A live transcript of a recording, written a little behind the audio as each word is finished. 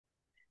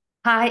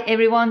Hi,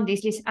 everyone.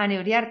 This is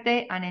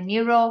Uriarte,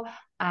 ane.neuro.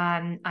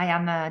 I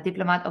am a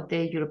diplomat of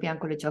the European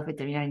College of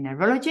Veterinary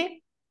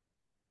Neurology.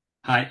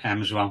 Hi,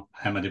 I'm Joao.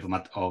 I'm a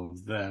diplomat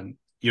of the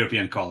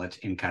European College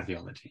in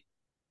Cardiology.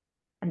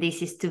 And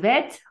this is to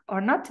vet or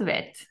not to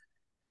vet.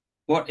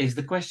 What is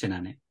the question,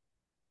 Annie?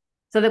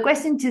 So the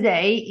question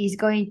today is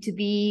going to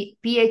be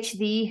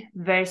PhD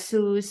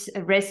versus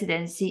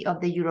residency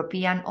of the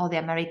European or the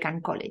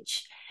American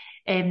College.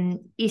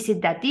 Is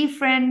it that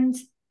different?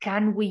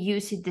 Can we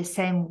use it the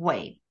same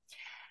way?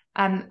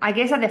 I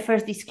guess that the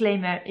first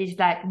disclaimer is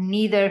that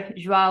neither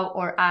Joao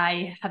or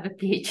I have a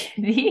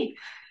PhD.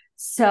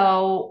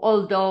 So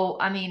although,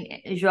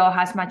 Joao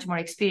has much more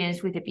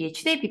experience with a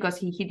PhD because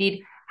he did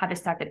have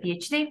started a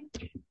PhD.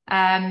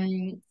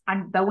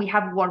 But we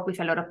have worked with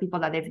a lot of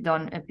people that have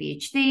done a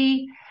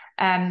PhD.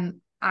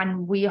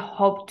 And we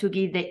hope to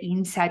give the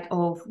insight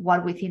of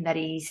what we think that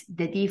is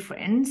the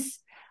difference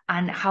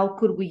and how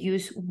could we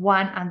use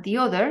one and the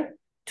other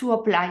to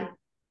apply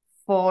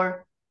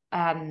for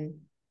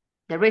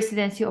the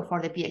residency or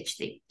for the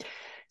PhD.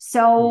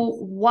 So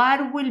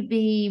what will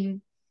be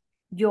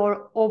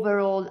your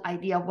overall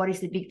idea? What is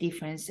the big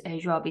difference,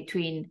 Joao,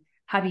 between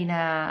having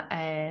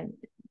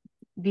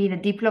being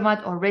a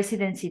diplomat or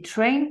residency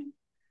trained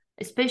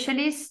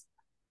specialist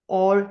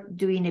or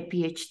doing a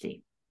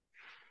PhD?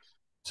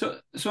 So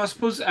I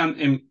suppose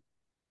and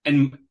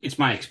it's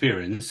my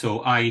experience.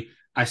 So I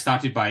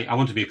started by I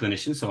want to be a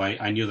clinician, so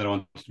I knew that I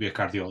wanted to be a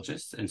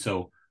cardiologist, and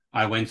so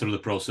I went through the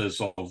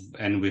process of,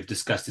 and we've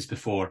discussed this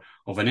before,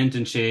 of an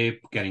internship,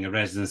 getting a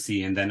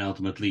residency, and then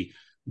ultimately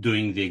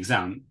doing the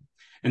exam.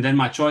 And then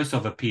my choice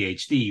of a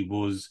PhD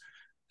was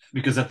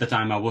because at the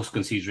time I was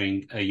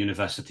considering a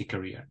university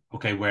career,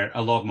 okay, where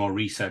a lot more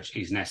research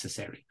is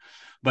necessary.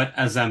 But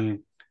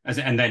and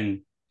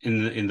then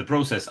in the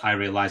process, I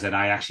realized that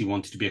I actually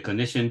wanted to be a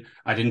clinician.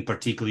 I didn't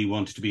particularly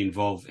want to be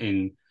involved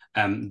in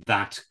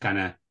that kind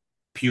of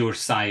pure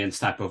science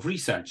type of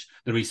research.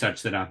 The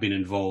research that I've been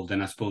involved,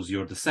 and I suppose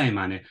you're the same,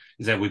 Anne,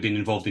 is that we've been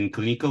involved in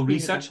clinical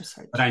research,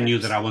 but I knew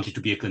that I wanted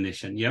to be a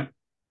clinician. Yeah.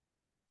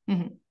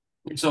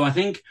 Mm-hmm. So I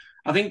think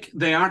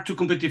they are two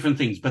completely different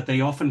things, but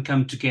they often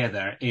come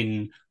together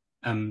in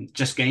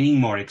just gaining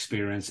more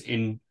experience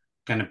in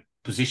kind of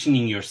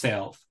positioning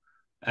yourself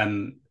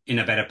in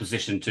a better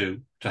position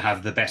to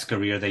have the best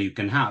career that you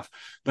can have.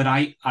 But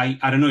I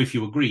don't know if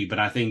you agree, but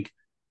I think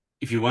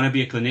if you want to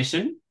be a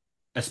clinician,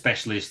 a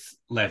specialist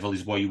level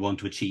is what you want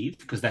to achieve,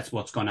 because that's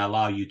what's going to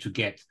allow you to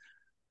get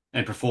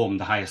and perform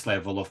the highest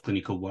level of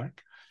clinical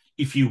work.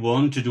 If you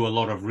want to do a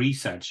lot of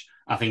research,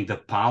 I think the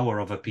power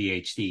of a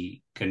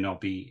PhD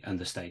cannot be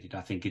understated. I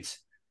think it's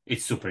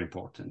super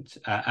important.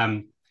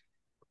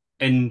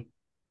 And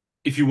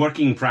if you're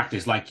working in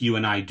practice like you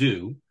and I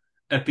do,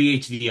 a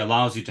PhD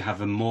allows you to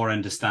have a more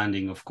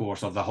understanding, of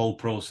course, of the whole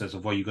process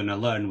of what you're going to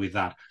learn with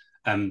that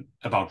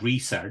about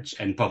research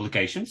and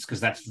publications,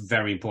 because that's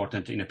very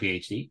important in a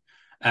PhD.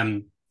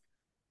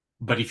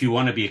 But if you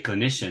want to be a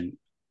clinician,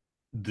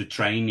 the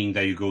training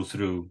that you go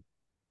through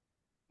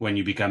when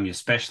you become your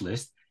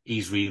specialist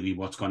is really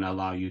what's going to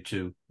allow you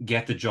to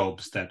get the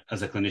jobs that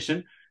as a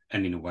clinician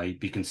and in a way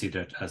be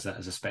considered as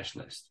a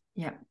specialist.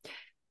 Yeah.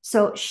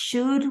 So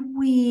should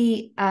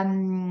we a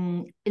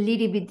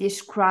little bit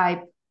describe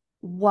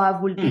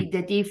what will be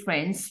the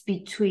difference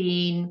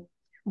between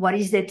what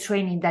is the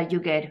training that you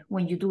get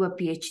when you do a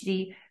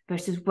PhD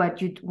versus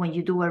when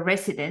you do a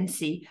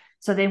residency?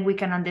 So then we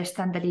can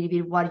understand a little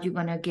bit what you're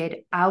going to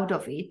get out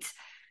of it.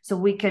 So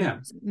we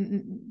can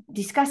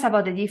discuss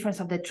about the difference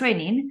of the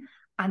training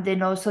and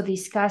then also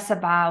discuss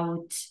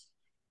about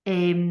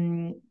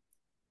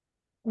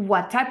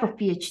what type of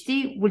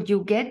PhD would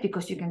you get,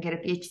 because you can get a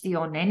PhD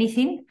on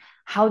anything.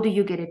 How do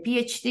you get a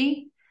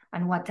PhD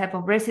and what type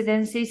of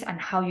residencies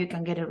and how you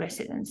can get a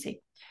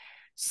residency?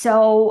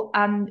 So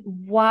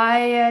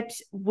what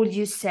would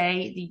you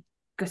say,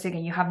 because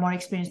again, you have more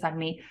experience than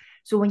me.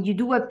 So when you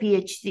do a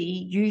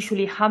PhD,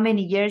 usually how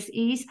many years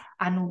is,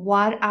 and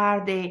what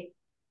are the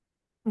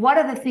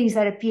things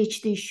that a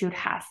PhD should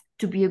have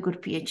to be a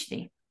good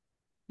PhD?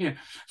 Yeah,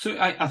 so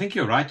I think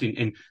you're right.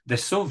 In they're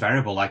so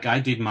variable. Like I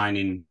did mine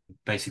in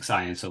basic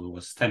science, so it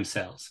was stem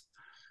cells,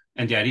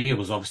 and the idea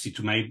was obviously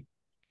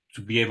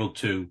to be able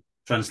to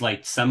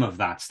translate some of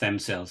that stem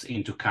cells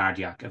into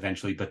cardiac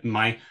eventually. But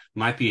my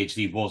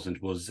PhD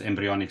was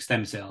embryonic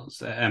stem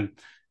cells,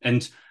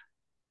 and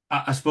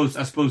I suppose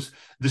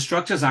the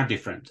structures are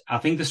different. I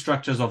think the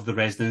structures of the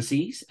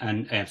residencies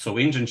and so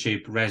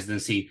internship,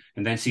 residency,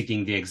 and then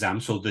sitting the exam.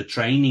 So the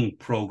training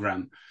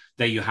program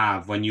that you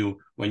have when you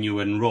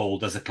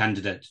enrolled as a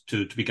candidate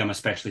to become a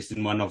specialist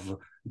in one of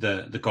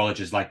the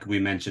colleges, like we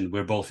mentioned,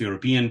 we're both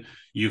European,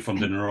 you from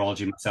the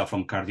neurology, myself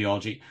from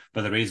cardiology,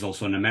 but there is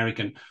also an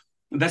American.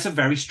 That's a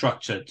very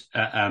structured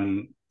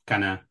kind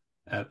of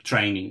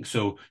training.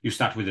 So you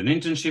start with an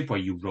internship where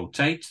you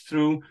rotate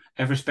through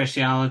every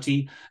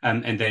specialty,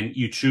 and then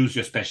you choose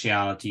your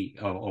specialty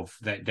of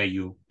that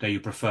you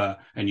prefer,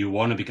 and you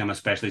want to become a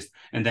specialist.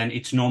 And then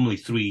it's normally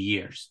 3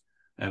 years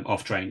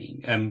of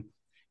training.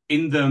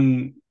 In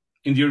the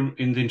in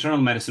the internal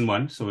medicine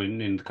one, so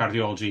in the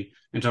cardiology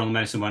internal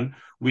medicine one,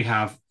 we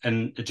have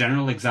a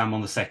general exam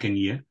on the second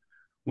year,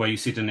 where you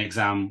sit an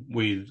exam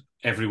with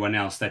everyone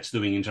else that's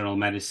doing internal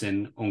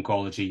medicine,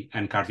 oncology,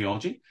 and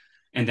cardiology.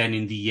 And then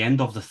in the end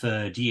of the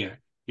third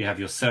year, you have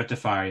your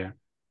certifier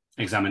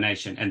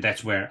examination. And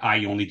that's where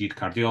I only did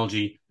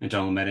cardiology,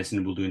 internal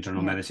medicine, we'll do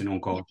internal medicine,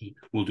 oncology,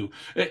 we'll do.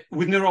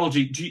 With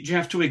neurology, do you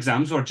have two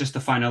exams or just the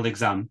final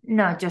exam?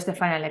 No, just the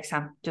final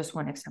exam, just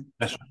one exam.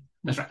 That's right.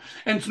 That's right.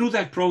 And through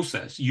that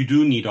process, you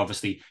do need,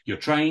 obviously, you're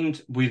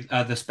trained with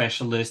other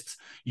specialists.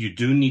 You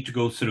do need to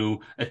go through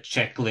a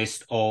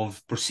checklist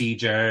of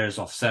procedures,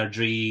 of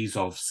surgeries,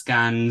 of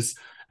scans,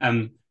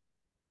 and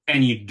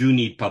you do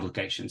need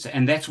publications.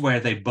 And that's where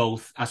they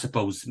both, I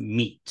suppose,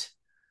 meet.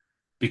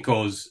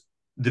 Because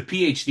the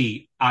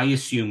PhD, I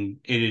assume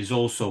it is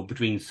also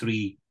between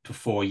 3 to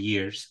 4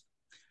 years.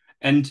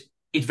 And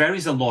it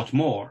varies a lot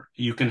more.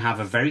 You can have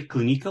a very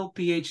clinical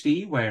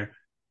PhD where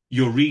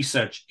your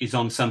research is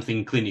on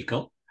something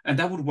clinical, and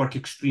that would work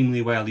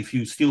extremely well if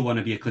you still want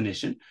to be a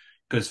clinician.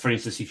 Because, for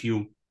instance, if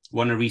you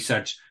want to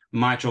research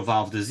mitral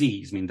valve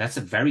disease, I mean, that's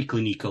a very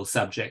clinical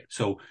subject.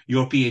 So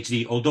your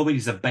PhD, although it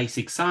is a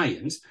basic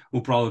science, will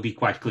probably be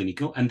quite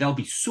clinical, and they'll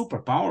be super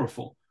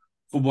powerful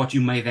for what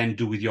you may then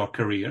do with your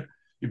career,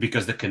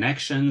 because the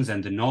connections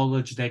and the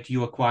knowledge that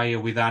you acquire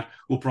with that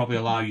will probably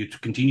allow you to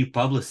continue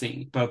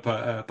publishing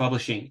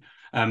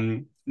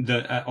on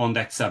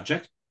that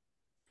subject.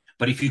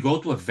 But if you go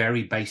to a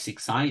very basic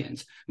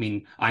science, I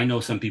mean, I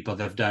know some people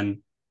that have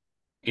done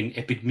in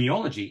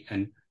epidemiology,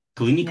 and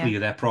clinically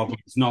their problem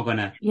is not going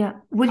to. Yeah,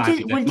 we'll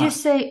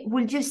just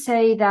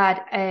say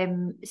that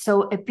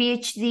so a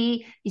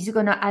PhD is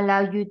going to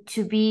allow you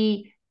to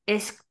be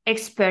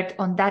expert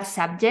on that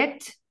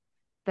subject,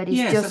 but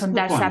it's just on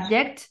that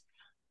subject,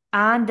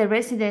 and the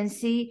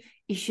residency,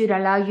 it should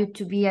allow you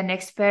to be an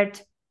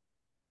expert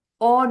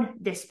on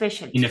the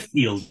specialty in a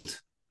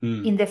field.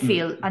 In the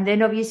field, and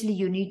then obviously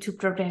you need to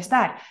progress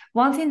that.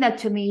 One thing that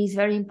to me is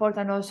very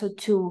important also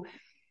to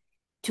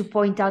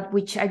point out,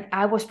 which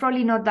I was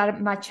probably not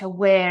that much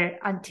aware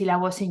until I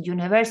was in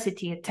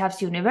university, at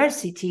Tufts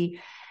University,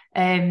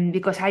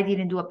 because I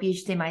didn't do a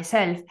PhD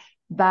myself,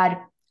 but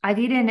I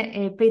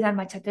didn't pay that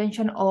much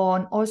attention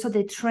on also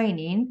the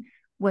training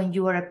when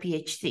you are a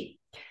PhD.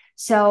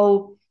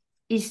 So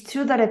it's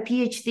true that a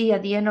PhD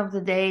at the end of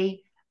the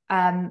day,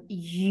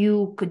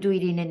 you could do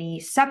it in any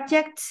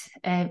subject,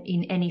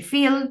 in any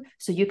field.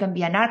 So you can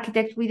be an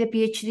architect with a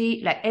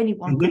PhD, like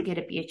anyone could get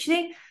a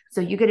PhD.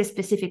 So you get a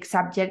specific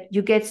subject,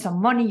 you get some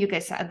money, you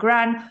get a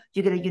grant,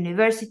 you get a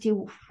university,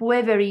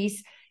 whoever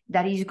is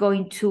that is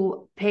going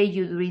to pay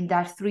you during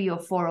that 3 or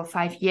 4 or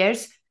 5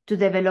 years to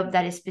develop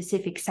that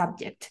specific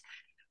subject.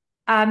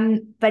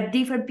 But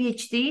different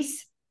PhDs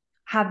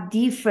have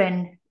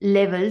different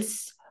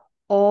levels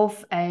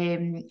of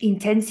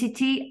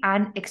intensity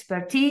and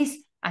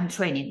expertise and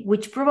training,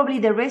 which probably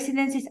the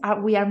residencies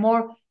we are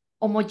more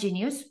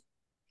homogeneous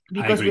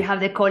because we have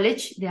the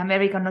college, the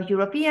American or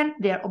European,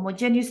 they are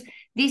homogeneous.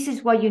 This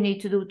is what you need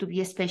to do to be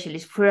a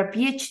specialist. For a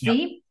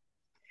PhD,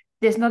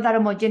 there's not that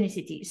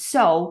homogeneity.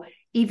 So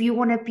if you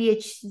want a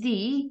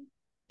PhD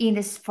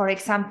for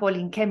example,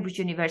 in Cambridge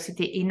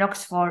University, in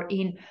Oxford,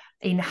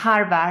 in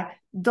Harvard,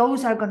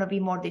 those are going to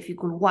be more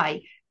difficult. Why?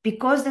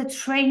 Because the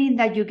training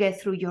that you get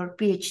through your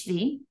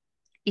PhD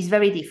is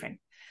very different.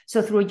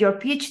 So through your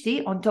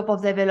PhD, on top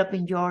of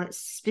developing your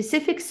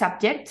specific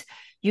subject,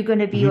 you're going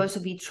to be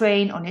also be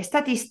trained on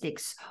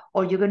statistics,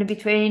 or you're going to be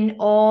trained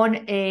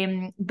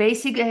on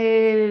basic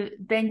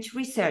bench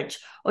research,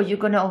 or you're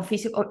going to on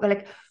physical,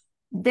 like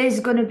there's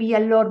going to be a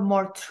lot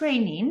more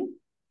training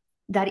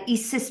that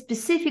is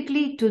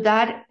specifically to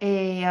that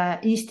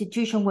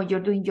institution when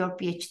you're doing your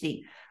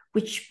PhD,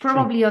 which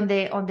probably on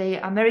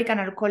the American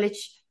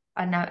college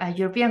and a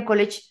European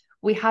college,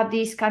 we have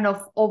this kind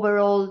of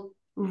overall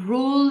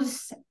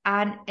rules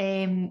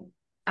and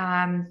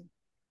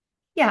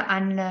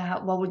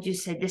what would you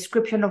say,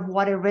 description of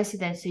what a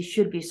residency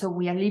should be. So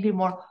we are a little bit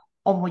more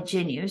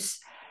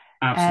homogeneous.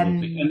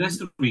 Absolutely. And that's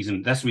the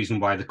reason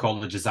why the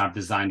colleges are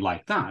designed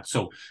like that.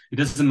 So it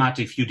doesn't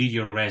matter if you did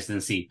your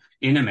residency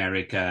in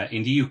America,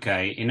 in the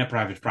UK, in a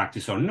private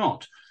practice or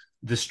not.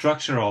 The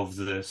structure of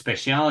the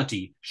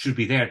speciality should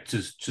be there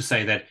to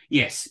say that,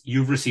 yes,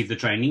 you've received the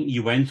training,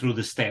 you went through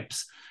the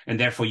steps, and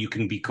therefore you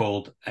can be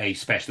called a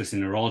specialist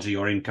in neurology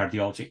or in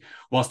cardiology.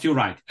 Whilst you're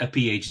right, a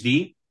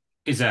PhD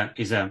is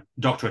a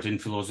doctorate in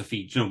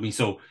philosophy. Do you know what I mean?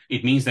 So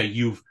it means that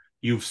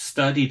you've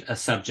studied a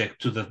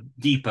subject to the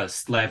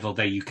deepest level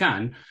that you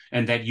can,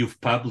 and that you've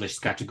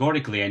published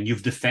categorically, and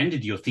you've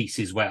defended your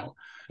thesis well.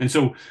 And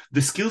so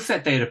the skill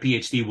set that a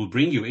PhD will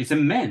bring you is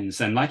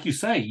immense. And like you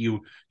say,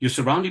 you're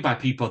surrounded by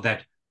people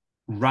that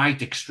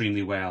write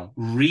extremely well,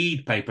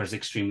 read papers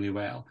extremely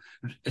well,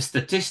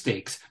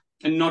 statistics,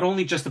 and not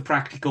only just the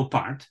practical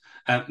part,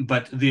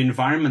 but the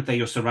environment that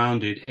you're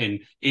surrounded in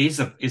is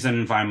an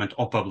environment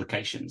of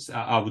publications,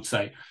 I would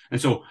say.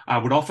 And so I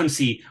would often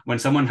see when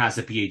someone has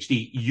a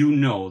PhD, you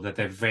know that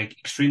they're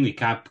extremely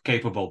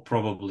capable,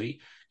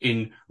 probably,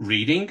 in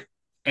reading,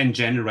 and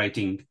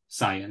generating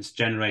science,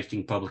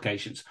 generating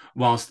publications.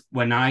 Whilst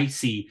when I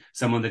see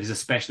someone that is a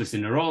specialist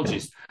in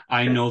neurologist,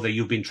 I know that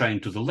you've been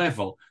trained to the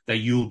level that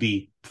you'll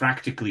be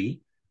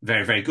practically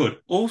very, very good.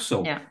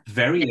 Also,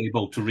 very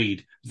able to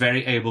read,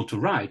 very able to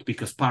write,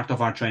 because part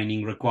of our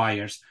training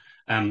requires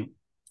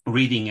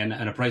reading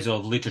and appraisal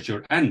of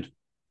literature and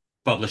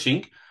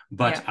publishing.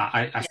 But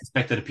I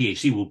suspect that a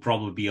PhD will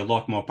probably be a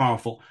lot more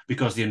powerful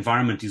because the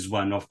environment is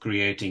one of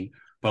creating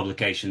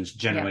publications,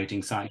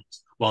 generating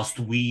science. Whilst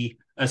we,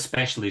 as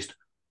specialists,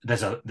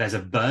 there's a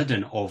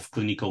burden of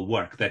clinical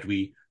work that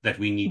we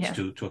need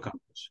to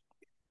accomplish.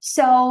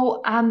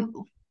 So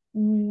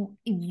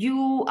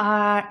you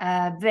are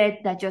a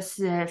vet that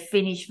just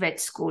finished vet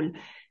school.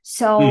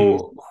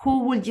 So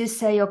who would you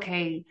say,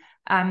 okay,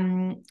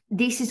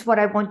 this is what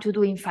I want to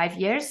do in 5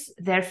 years,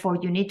 therefore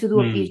you need to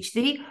do a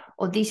PhD,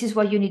 or this is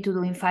what you need to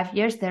do in 5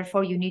 years,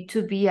 therefore you need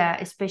to be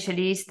a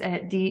specialist,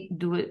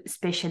 do a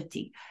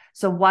specialty.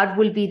 So what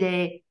will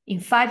be in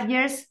 5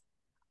 years,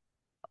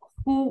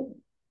 who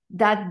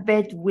that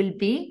vet will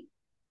be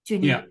to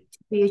need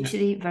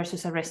PhD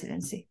versus a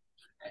residency?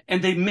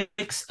 And they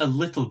mix a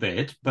little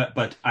bit,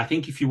 but I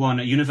think if you want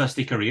a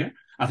university career,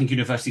 I think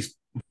universities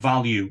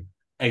value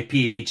a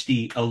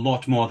PhD a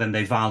lot more than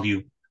they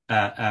value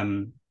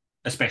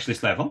a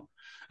specialist level,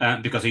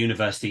 because a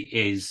university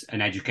is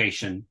an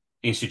education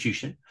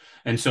institution.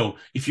 And so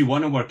if you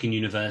want to work in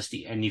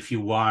university and if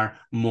you are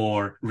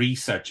more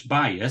research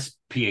biased,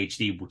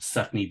 PhD would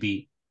certainly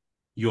be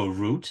your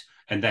route.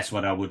 And that's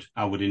what I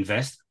would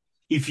invest.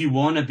 If you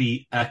want to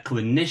be a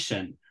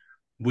clinician,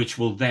 which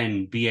will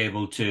then be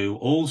able to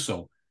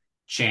also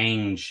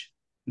change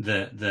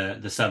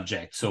the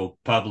subject, so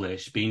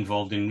publish, be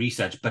involved in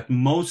research, but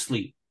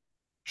mostly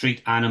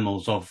treat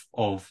animals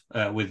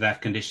with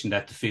that condition,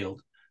 that the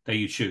field that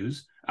you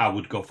choose, I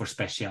would go for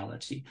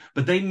speciality.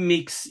 But they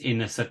mix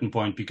in a certain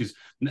point because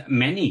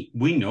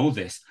we know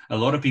this, a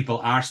lot of people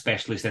are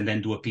specialists and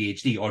then do a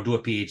PhD, or do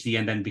a PhD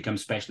and then become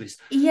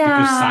specialists.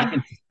 Because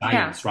science is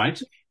science,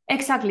 right?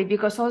 Exactly,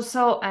 because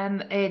also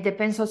it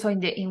depends also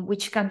in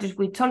which countries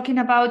we're talking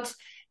about.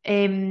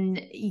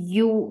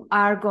 You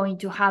are going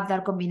to have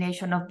that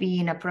combination of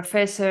being a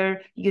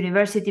professor,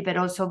 university, but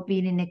also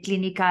being in a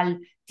clinical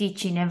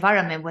teaching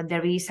environment when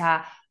there is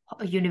a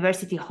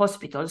university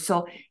hospital.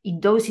 So in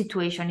those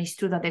situations, it's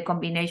true that the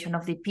combination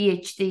of the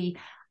PhD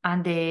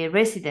and the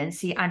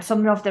residency, and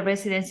some of the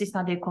residencies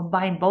now they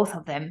combine both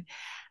of them.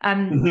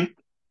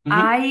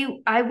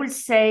 I will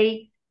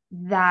say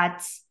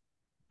that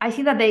I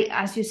think that they,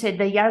 as you said,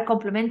 they are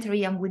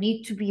complementary, and we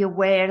need to be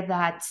aware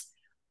that,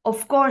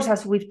 of course,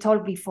 as we've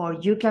told before,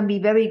 you can be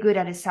very good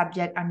at a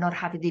subject and not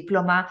have a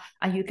diploma,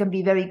 and you can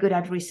be very good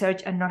at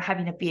research and not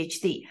having a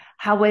PhD.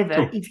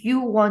 However, if you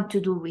want to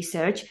do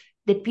research,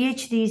 the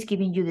PhD is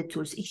giving you the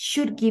tools. It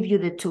should give you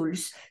the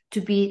tools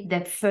to be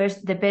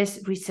the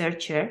best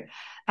researcher.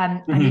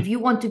 And if you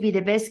want to be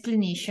the best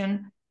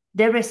clinician,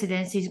 the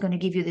residency is going to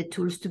give you the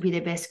tools to be the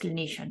best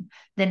clinician.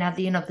 Then at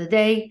the end of the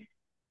day,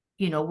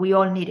 we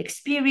all need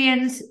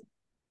experience.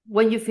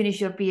 When you finish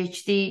your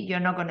PhD, you're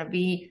not going to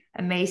be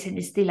amazing.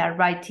 You still are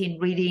writing,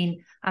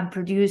 reading, and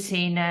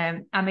producing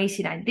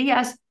amazing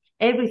ideas.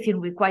 Everything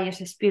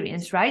requires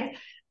experience, right?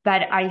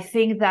 But I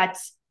think that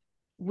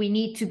we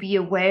need to be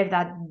aware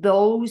that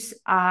those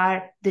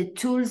are the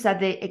tools that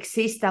they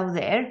exist out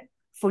there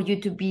for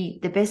you to be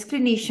the best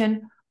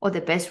clinician or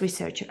the best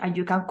researcher, and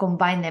you can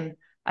combine them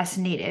as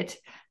needed.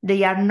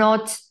 They are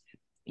not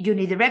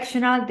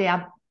unidirectional, they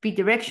are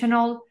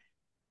bidirectional.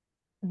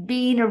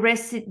 Being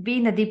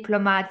a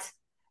diplomat,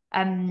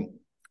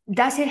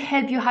 does it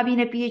help you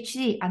having a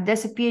PhD? And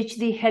does a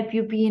PhD help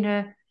you being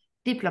a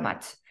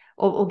diplomat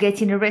or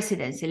getting a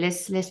residency?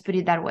 Let's put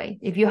it that way.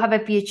 If you have a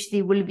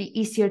PhD, will it be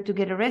easier to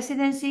get a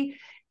residency?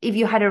 If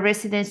you had a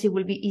residency, it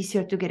will be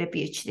easier to get a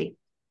PhD.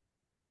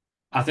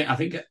 I think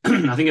a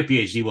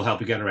PhD will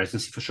help you get a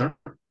residency for sure,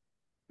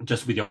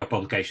 just with your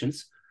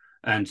publications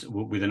and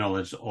with the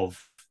knowledge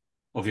of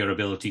your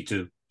ability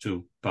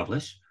to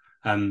publish.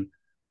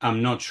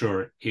 I'm not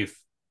sure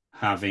if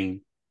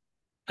having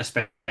a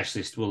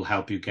specialist will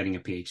help you getting a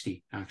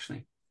PhD,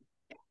 actually.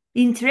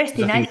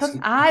 Interesting.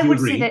 I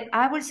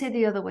would say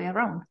the other way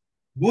around.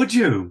 Would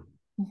you?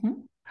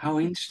 How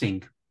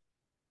interesting.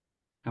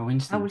 I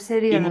would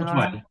say the other way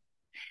around.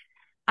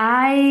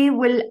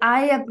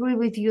 I agree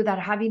with you that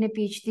having a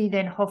PhD,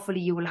 then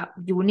hopefully you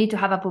will need to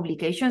have a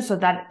publication. So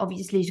that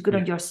obviously is good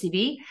on your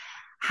CV.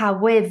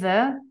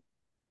 However,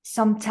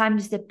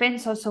 sometimes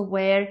depends also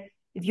where.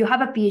 If you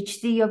have a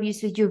PhD,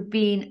 obviously you've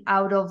been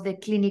out of the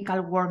clinical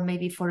world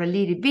maybe for a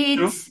little bit,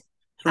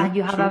 and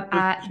you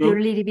have you're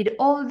a little bit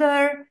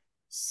older,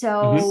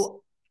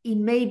 so it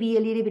may be a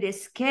little bit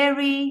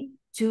scary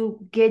to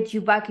get you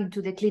back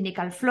into the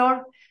clinical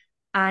floor.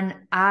 And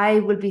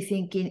I will be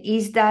thinking,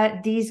 is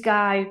that this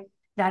guy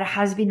that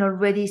has been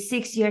already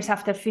 6 years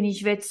after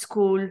finish vet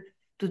school,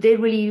 do they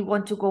really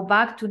want to go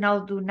back to now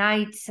do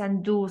nights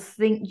and do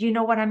things? You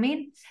know what I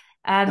mean?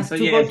 So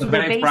it's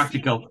very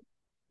practical.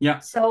 Yeah.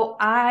 So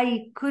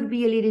I could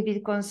be a little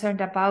bit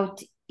concerned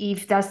about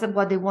if that's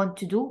what they want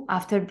to do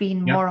after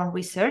being Yep. more on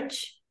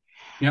research.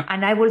 Yep.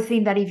 And I will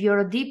think that if you're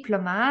a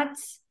diplomat,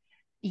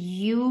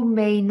 you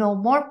may know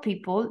more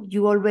people.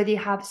 You already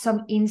have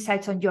some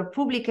insights on your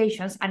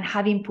publications, and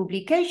having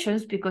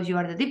publications because you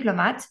are the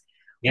diplomat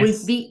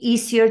will be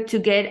easier to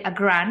get a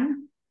grant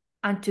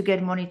and to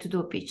get money to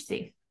do a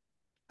PhD.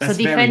 That's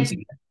so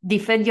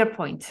defend your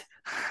point.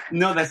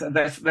 No,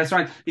 that's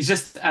right. It's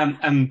just I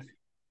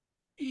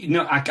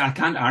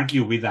can't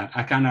argue with that.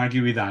 I can't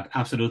argue with that,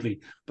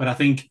 absolutely. But I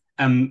think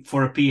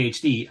for a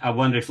PhD, I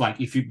wonder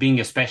if you're being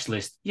a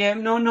specialist. Yeah,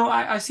 no,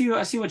 I see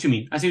what you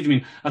mean. I see what you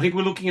mean. I think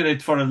we're looking at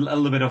it for a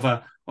little bit of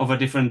a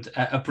different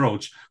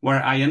approach,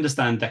 where I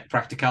understand the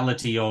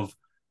practicality of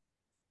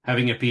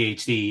having a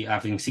PhD,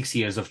 having 6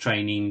 years of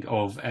training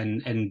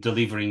and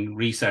delivering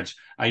research.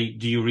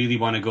 Do you really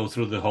want to go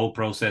through the whole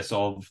process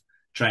of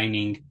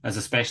training as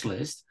a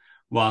specialist?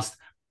 Whilst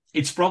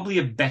it's probably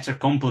a better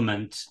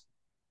complement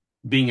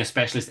being a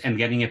specialist and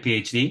getting a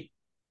PhD.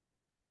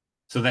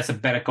 So that's a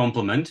better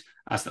complement.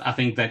 I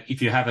think that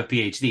if you have a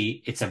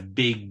PhD, it's a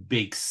big,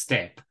 big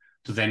step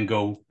to then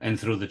go and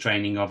through the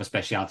training of a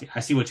specialty. I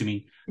see what you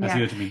mean. I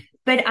see what you mean.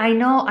 But I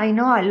know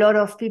a lot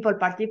of people,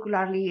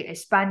 particularly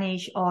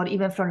Spanish or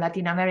even from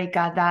Latin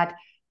America,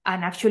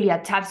 and actually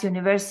at Tufts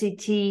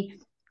University,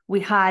 we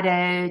had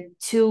an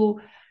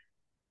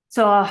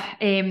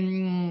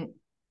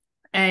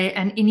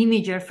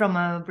imager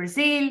from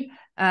Brazil,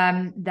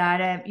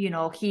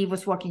 he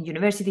was working in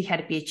university, had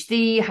a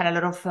PhD, had a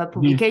lot of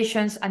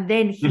publications, and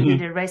then he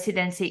did a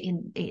residency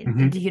in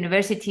the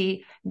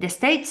university, the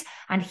States,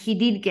 and he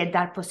did get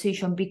that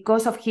position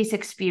because of his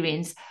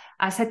experience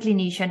as a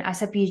clinician,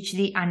 as a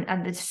PhD,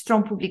 and the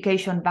strong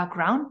publication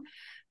background.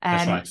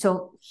 That's right.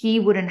 So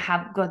he wouldn't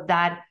have got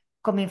that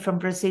coming from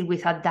Brazil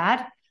without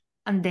that.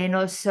 And then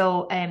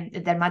also a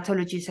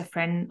dermatologist, a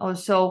friend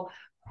also,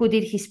 who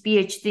did his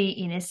PhD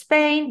in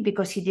Spain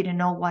because he didn't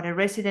know what a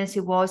residency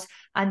was,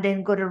 and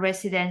then got a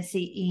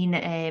residency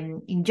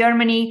in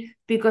Germany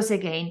because,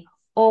 again,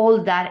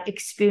 all that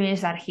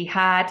experience that he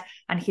had,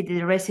 and he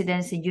did a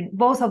residency.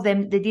 Both of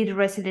them, they did a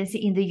residency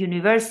in the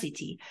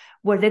university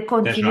where they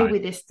continue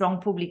with the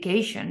strong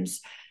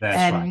publications.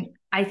 That's right.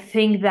 I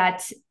think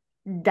that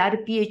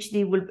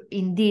PhD will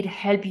indeed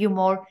help you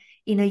more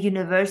in a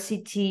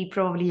university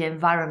probably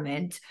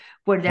environment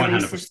where there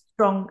 100%. Is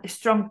a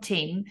strong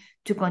team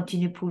to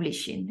continue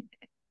publishing.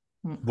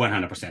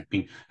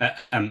 100%.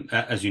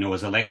 As you know,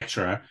 as a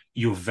lecturer,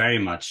 you're very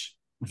much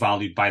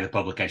valued by the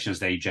publications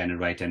they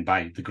generate and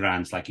by the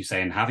grants, like you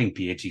say, and having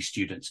PhD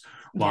students.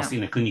 Whilst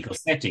in a clinical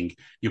setting,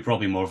 you're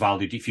probably more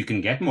valued if you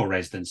can get more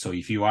residents. So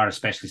if you are a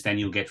specialist, then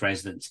you'll get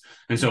residents.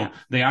 And so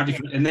they are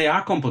different and they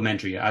are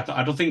complementary.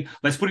 I don't think,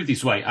 let's put it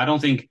this way, I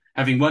don't think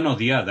having one or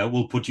the other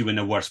will put you in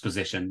a worse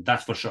position.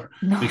 That's for sure.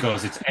 No.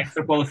 Because it's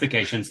extra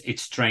qualifications,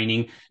 it's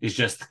training. It's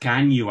just,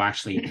 can you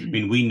actually,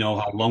 we know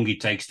how long it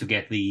takes to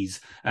get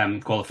these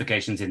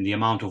qualifications and the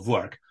amount of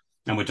work.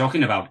 And we're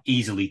talking about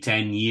easily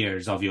 10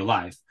 years of your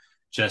life,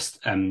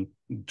 just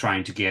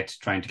trying to get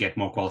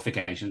more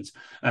qualifications.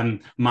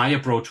 My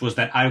approach was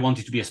that I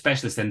wanted to be a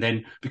specialist, and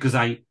then because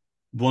I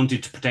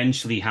wanted to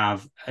potentially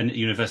have a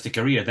university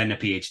career, then a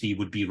PhD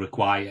would be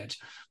required.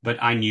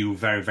 But I knew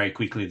very, very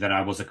quickly that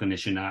I was a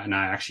clinician, and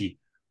I actually,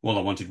 all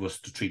I wanted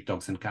was to treat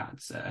dogs and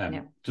cats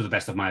to the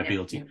best of my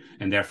ability,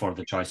 and therefore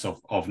the choice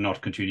of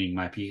not continuing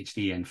my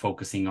PhD and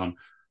focusing on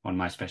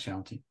my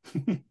specialty.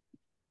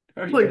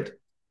 Very good.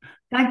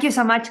 Thank you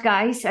so much,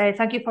 guys.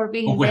 Thank you for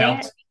being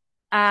there.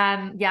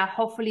 Helped.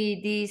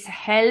 Hopefully this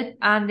helped,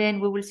 and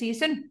then we will see you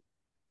soon.